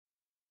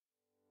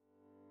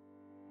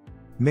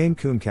Maine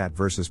Coon cat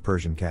versus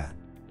Persian cat.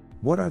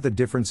 What are the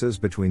differences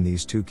between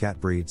these two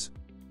cat breeds?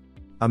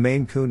 A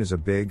Maine Coon is a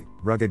big,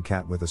 rugged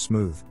cat with a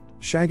smooth,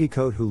 shaggy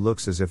coat who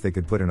looks as if they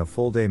could put in a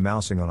full day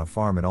mousing on a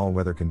farm in all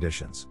weather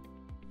conditions.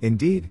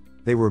 Indeed,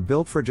 they were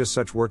built for just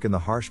such work in the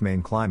harsh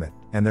Maine climate,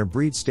 and their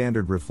breed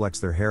standard reflects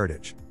their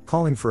heritage,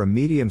 calling for a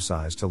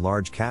medium-sized to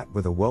large cat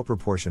with a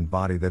well-proportioned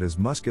body that is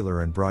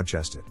muscular and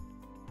broad-chested.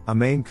 A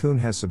Maine Coon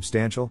has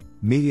substantial,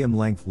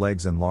 medium-length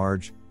legs and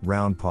large,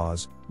 round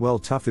paws, well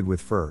tufted with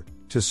fur,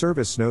 to serve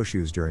as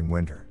snowshoes during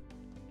winter.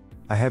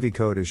 A heavy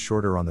coat is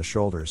shorter on the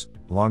shoulders,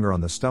 longer on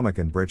the stomach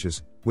and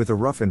breeches, with a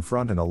ruff in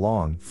front and a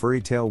long,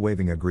 furry tail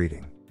waving a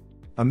greeting.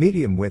 A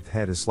medium-width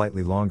head is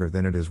slightly longer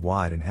than it is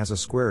wide and has a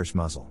squarish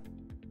muzzle.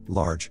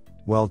 Large,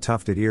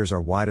 well-tufted ears are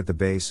wide at the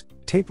base,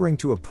 tapering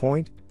to a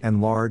point,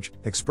 and large,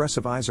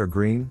 expressive eyes are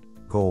green,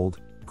 gold,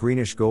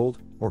 greenish gold,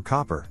 or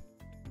copper.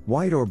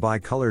 White or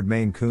bicolored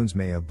Maine Coons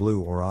may have blue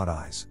or odd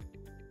eyes.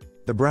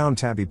 The brown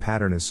tabby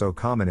pattern is so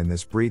common in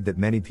this breed that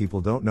many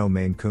people don't know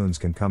Maine Coons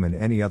can come in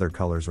any other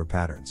colors or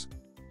patterns.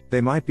 They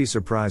might be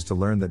surprised to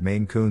learn that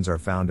Maine Coons are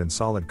found in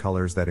solid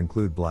colors that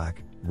include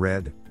black,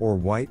 red, or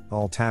white,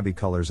 all tabby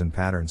colors and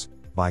patterns,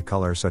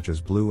 bicolor such as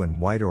blue and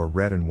white or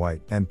red and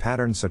white, and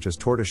patterns such as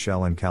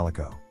tortoiseshell and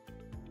calico.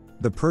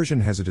 The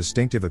Persian has a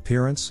distinctive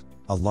appearance,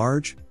 a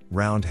large,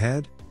 round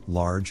head,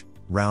 large,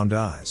 round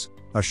eyes,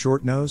 a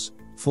short nose,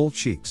 full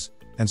cheeks,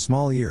 and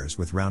small ears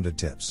with rounded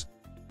tips.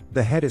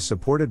 The head is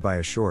supported by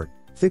a short,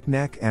 thick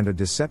neck and a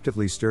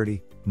deceptively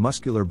sturdy,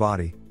 muscular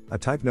body, a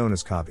type known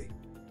as cobby.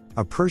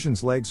 A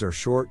Persian's legs are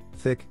short,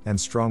 thick, and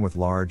strong with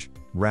large,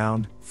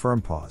 round, firm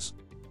paws.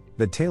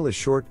 The tail is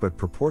short but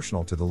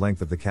proportional to the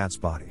length of the cat's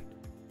body.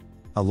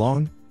 A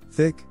long,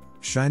 thick,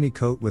 shiny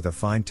coat with a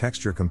fine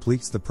texture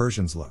completes the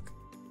Persian's look.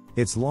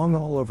 It's long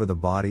all over the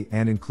body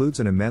and includes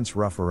an immense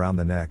ruff around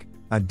the neck,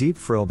 a deep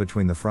frill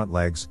between the front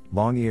legs,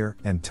 long ear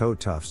and toe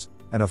tufts,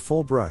 and a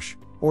full brush,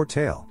 or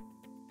tail.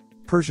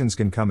 Persians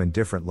can come in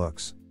different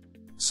looks.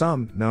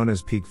 Some, known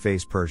as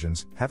peak-face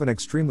Persians, have an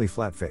extremely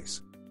flat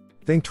face.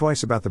 Think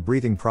twice about the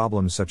breathing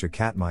problems such a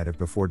cat might have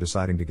before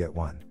deciding to get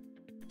one.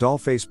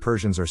 Doll-faced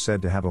Persians are said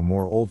to have a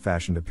more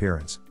old-fashioned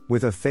appearance,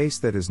 with a face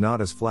that is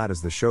not as flat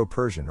as the show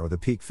Persian or the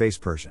peak-face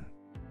Persian.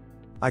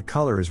 Eye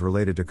color is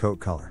related to coat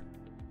color.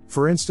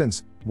 For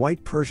instance,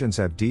 white Persians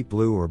have deep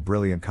blue or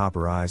brilliant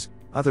copper eyes,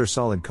 other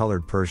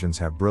solid-colored Persians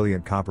have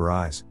brilliant copper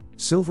eyes,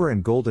 silver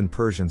and golden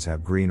Persians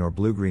have green or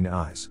blue-green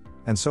eyes,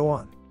 and so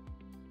on.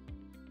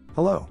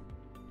 Hello.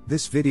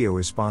 This video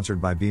is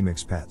sponsored by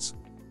bmix Pets.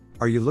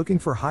 Are you looking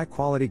for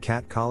high-quality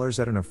cat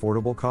collars at an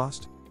affordable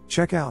cost?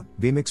 Check out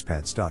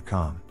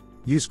bmixpets.com.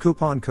 Use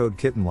coupon code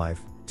KittenLife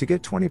to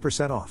get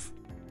 20% off.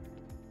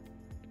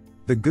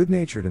 The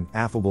good-natured and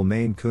affable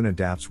Maine Coon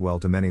adapts well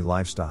to many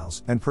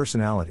lifestyles and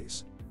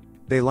personalities.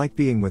 They like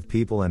being with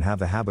people and have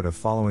the habit of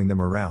following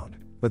them around,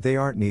 but they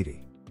aren't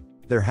needy.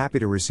 They're happy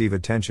to receive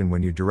attention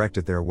when you direct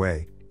it their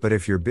way, but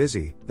if you're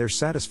busy, they're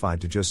satisfied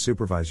to just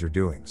supervise your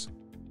doings.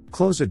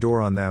 Close a door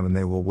on them and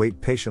they will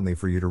wait patiently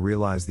for you to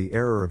realize the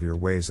error of your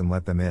ways and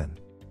let them in.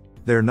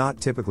 They're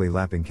not typically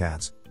lapping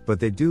cats,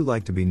 but they do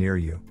like to be near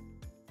you.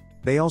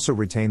 They also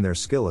retain their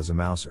skill as a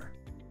mouser.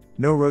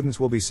 No rodents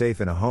will be safe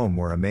in a home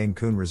where a Maine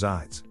Coon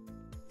resides.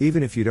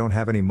 Even if you don't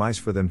have any mice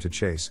for them to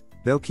chase,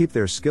 they'll keep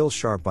their skills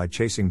sharp by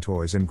chasing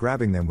toys and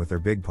grabbing them with their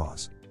big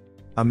paws.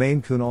 A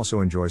Maine Coon also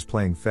enjoys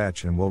playing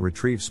fetch and will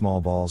retrieve small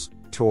balls,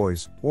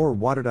 toys, or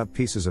wadded up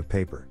pieces of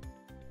paper.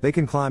 They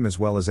can climb as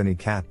well as any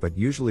cat but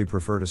usually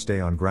prefer to stay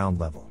on ground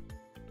level.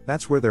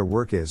 That's where their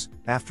work is,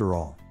 after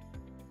all.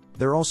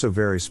 They're also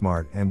very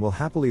smart and will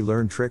happily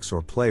learn tricks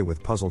or play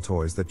with puzzle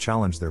toys that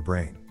challenge their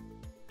brain.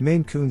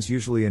 Maine Coons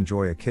usually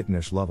enjoy a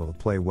kittenish love of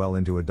play well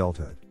into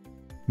adulthood.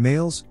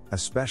 Males,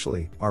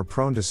 especially, are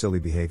prone to silly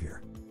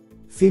behavior.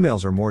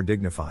 Females are more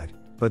dignified,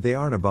 but they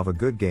aren't above a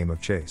good game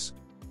of chase.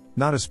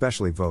 Not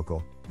especially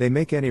vocal, they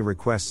make any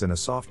requests in a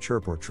soft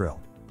chirp or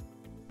trill.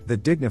 The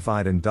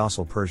dignified and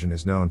docile Persian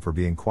is known for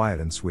being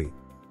quiet and sweet.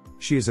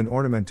 She is an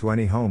ornament to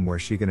any home where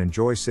she can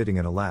enjoy sitting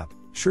in a lap,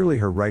 surely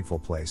her rightful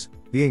place,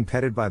 being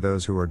petted by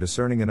those who are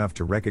discerning enough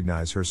to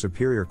recognize her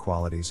superior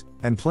qualities,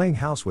 and playing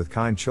house with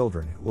kind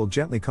children who will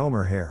gently comb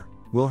her hair,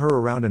 wheel her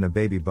around in a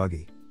baby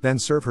buggy, then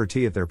serve her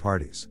tea at their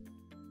parties.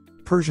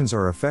 Persians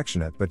are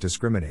affectionate but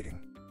discriminating.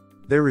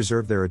 They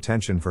reserve their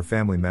attention for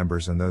family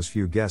members and those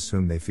few guests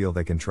whom they feel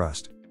they can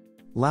trust.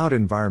 Loud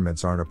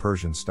environments aren't a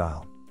Persian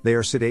style. They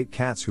are sedate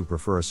cats who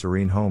prefer a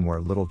serene home where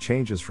little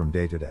changes from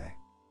day to day.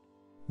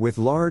 With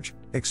large,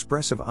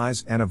 expressive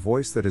eyes and a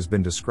voice that has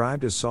been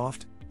described as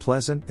soft,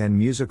 pleasant, and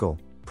musical,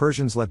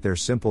 Persians let their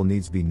simple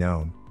needs be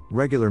known: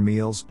 regular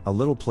meals, a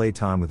little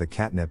playtime with a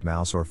catnip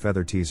mouse or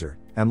feather teaser,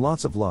 and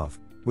lots of love,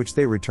 which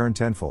they return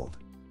tenfold.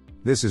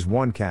 This is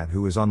one cat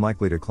who is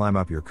unlikely to climb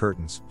up your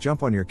curtains,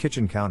 jump on your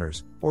kitchen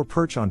counters, or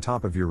perch on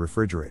top of your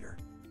refrigerator.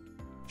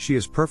 She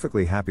is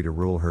perfectly happy to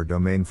rule her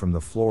domain from the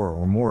floor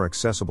or more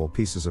accessible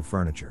pieces of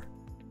furniture.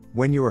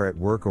 When you are at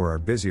work or are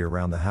busy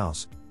around the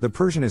house, the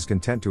Persian is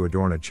content to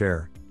adorn a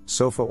chair,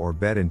 sofa or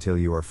bed until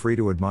you are free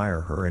to admire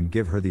her and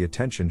give her the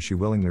attention she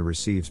willingly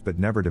receives but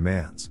never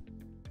demands.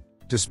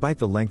 Despite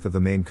the length of the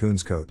Maine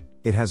Coon's coat,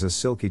 it has a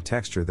silky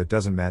texture that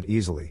doesn't mat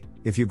easily.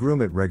 If you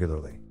groom it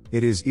regularly,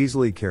 it is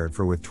easily cared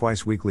for with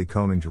twice weekly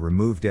combing to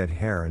remove dead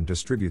hair and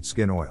distribute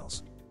skin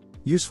oils.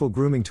 Useful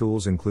grooming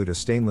tools include a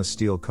stainless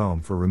steel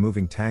comb for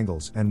removing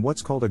tangles and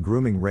what's called a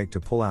grooming rake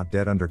to pull out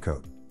dead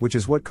undercoat, which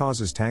is what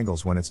causes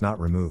tangles when it's not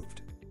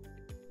removed.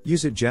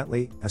 Use it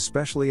gently,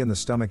 especially in the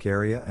stomach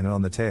area and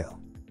on the tail.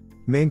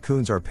 Maine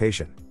Coons are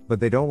patient, but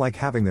they don't like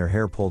having their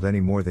hair pulled any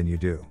more than you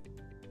do.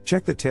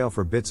 Check the tail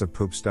for bits of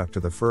poop stuck to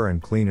the fur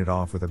and clean it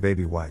off with a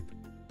baby wipe.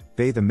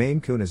 Bathe the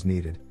Maine Coon as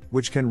needed,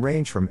 which can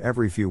range from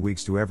every few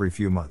weeks to every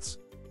few months.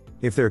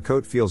 If their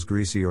coat feels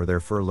greasy or their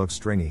fur looks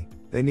stringy,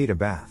 they need a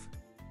bath.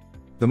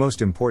 The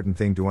most important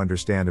thing to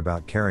understand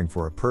about caring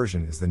for a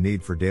Persian is the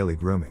need for daily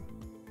grooming.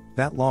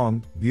 That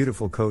long,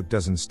 beautiful coat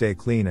doesn't stay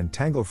clean and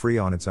tangle-free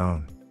on its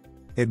own.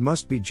 It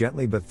must be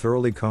gently but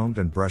thoroughly combed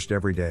and brushed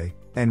every day,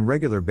 and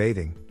regular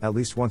bathing, at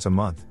least once a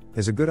month,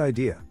 is a good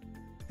idea.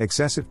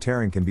 Excessive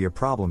tearing can be a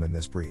problem in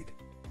this breed.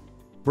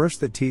 Brush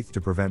the teeth to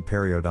prevent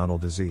periodontal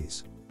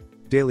disease.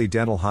 Daily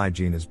dental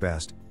hygiene is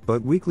best,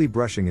 but weekly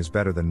brushing is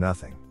better than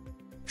nothing.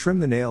 Trim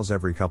the nails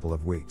every couple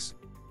of weeks.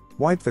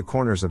 Wipe the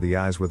corners of the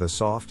eyes with a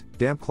soft,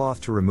 damp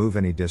cloth to remove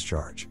any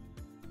discharge.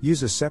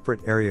 Use a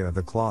separate area of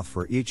the cloth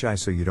for each eye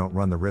so you don't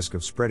run the risk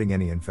of spreading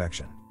any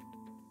infection.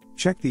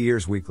 Check the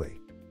ears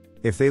weekly.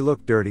 If they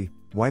look dirty,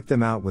 wipe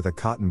them out with a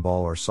cotton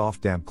ball or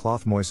soft damp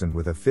cloth moistened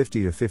with a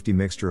 50-50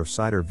 mixture of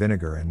cider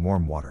vinegar and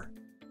warm water.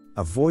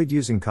 Avoid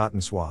using cotton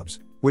swabs,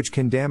 which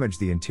can damage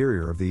the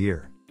interior of the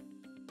ear.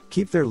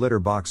 Keep their litter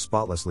box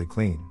spotlessly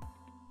clean.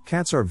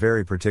 Cats are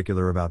very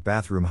particular about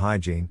bathroom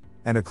hygiene,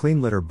 and a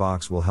clean litter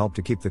box will help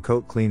to keep the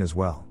coat clean as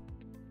well.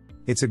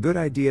 It's a good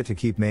idea to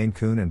keep Maine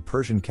Coon and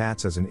Persian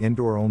cats as an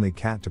indoor-only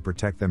cat to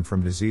protect them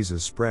from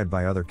diseases spread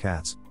by other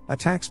cats,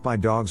 attacks by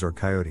dogs or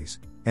coyotes,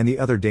 and the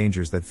other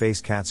dangers that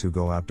face cats who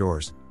go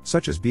outdoors,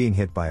 such as being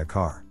hit by a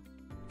car.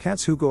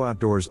 Cats who go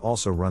outdoors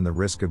also run the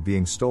risk of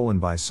being stolen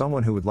by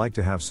someone who would like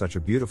to have such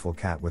a beautiful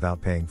cat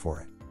without paying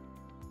for it.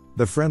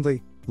 The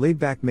friendly,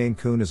 laid-back Maine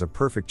Coon is a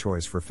perfect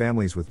choice for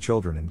families with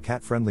children and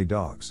cat-friendly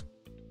dogs.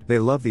 They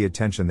love the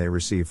attention they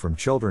receive from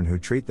children who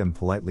treat them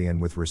politely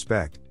and with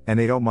respect, and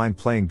they don't mind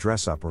playing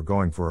dress-up or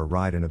going for a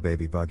ride in a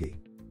baby buggy.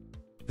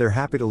 They're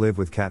happy to live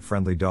with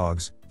cat-friendly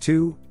dogs,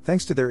 too,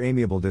 thanks to their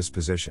amiable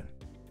disposition.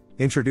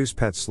 Introduce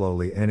pets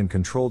slowly and in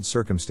controlled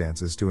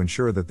circumstances to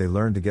ensure that they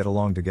learn to get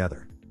along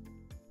together.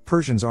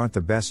 Persians aren't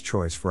the best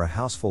choice for a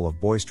house full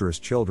of boisterous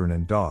children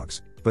and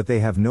dogs, but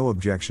they have no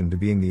objection to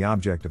being the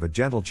object of a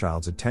gentle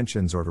child's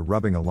attentions or to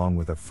rubbing along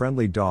with a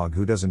friendly dog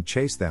who doesn't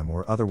chase them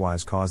or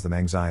otherwise cause them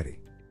anxiety.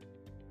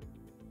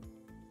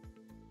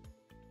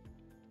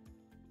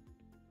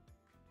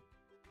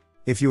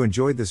 If you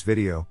enjoyed this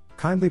video,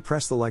 kindly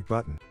press the like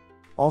button.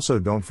 Also,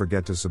 don't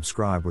forget to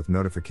subscribe with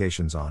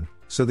notifications on,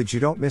 so that you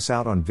don't miss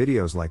out on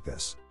videos like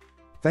this.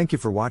 Thank you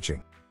for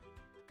watching.